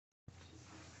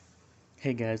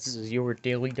Hey guys, this is your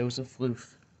daily dose of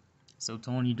floof. So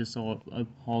Tony just saw a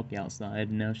hog outside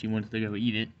and now she wants to go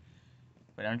eat it.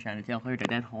 But I'm trying to tell her that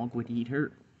that hog would eat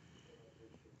her.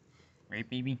 Right,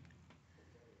 baby?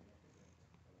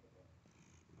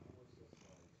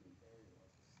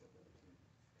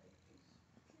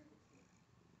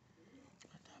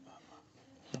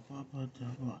 Oh,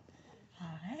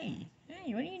 hey,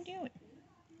 what are you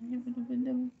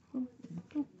doing?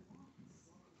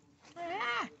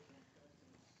 Ah!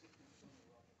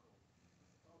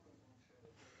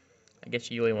 I guess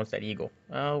she really wants that eagle.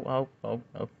 Oh,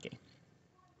 okay.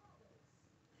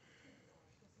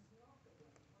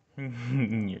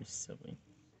 You're silly.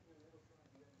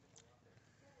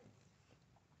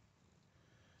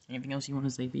 Anything else you want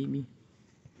to say, baby?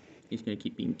 He's gonna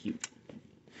keep being cute.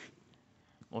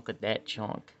 Look at that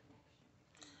chunk.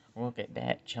 Look at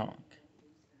that chunk.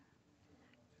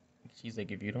 She's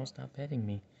like, if you don't stop petting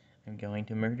me, I'm going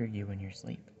to murder you in your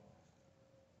sleep.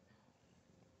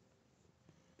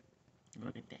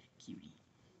 Look at that cutie.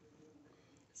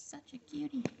 Such a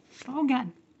cutie. Oh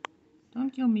god.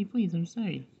 Don't kill me, please. I'm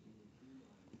sorry.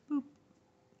 Boop.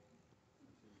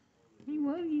 I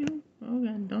love you. Oh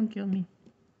god, don't kill me.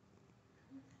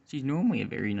 She's normally a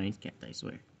very nice cat, I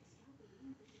swear.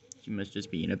 She must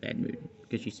just be in a bad mood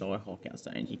because she saw a hawk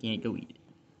outside and she can't go eat it.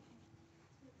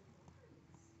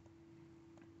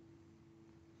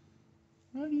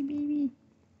 Love you, baby.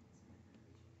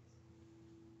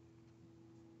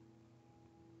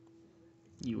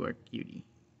 You are cutie.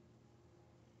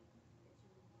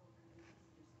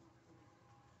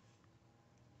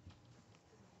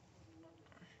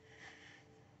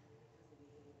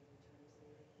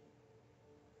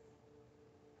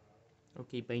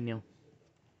 Okay, bye now.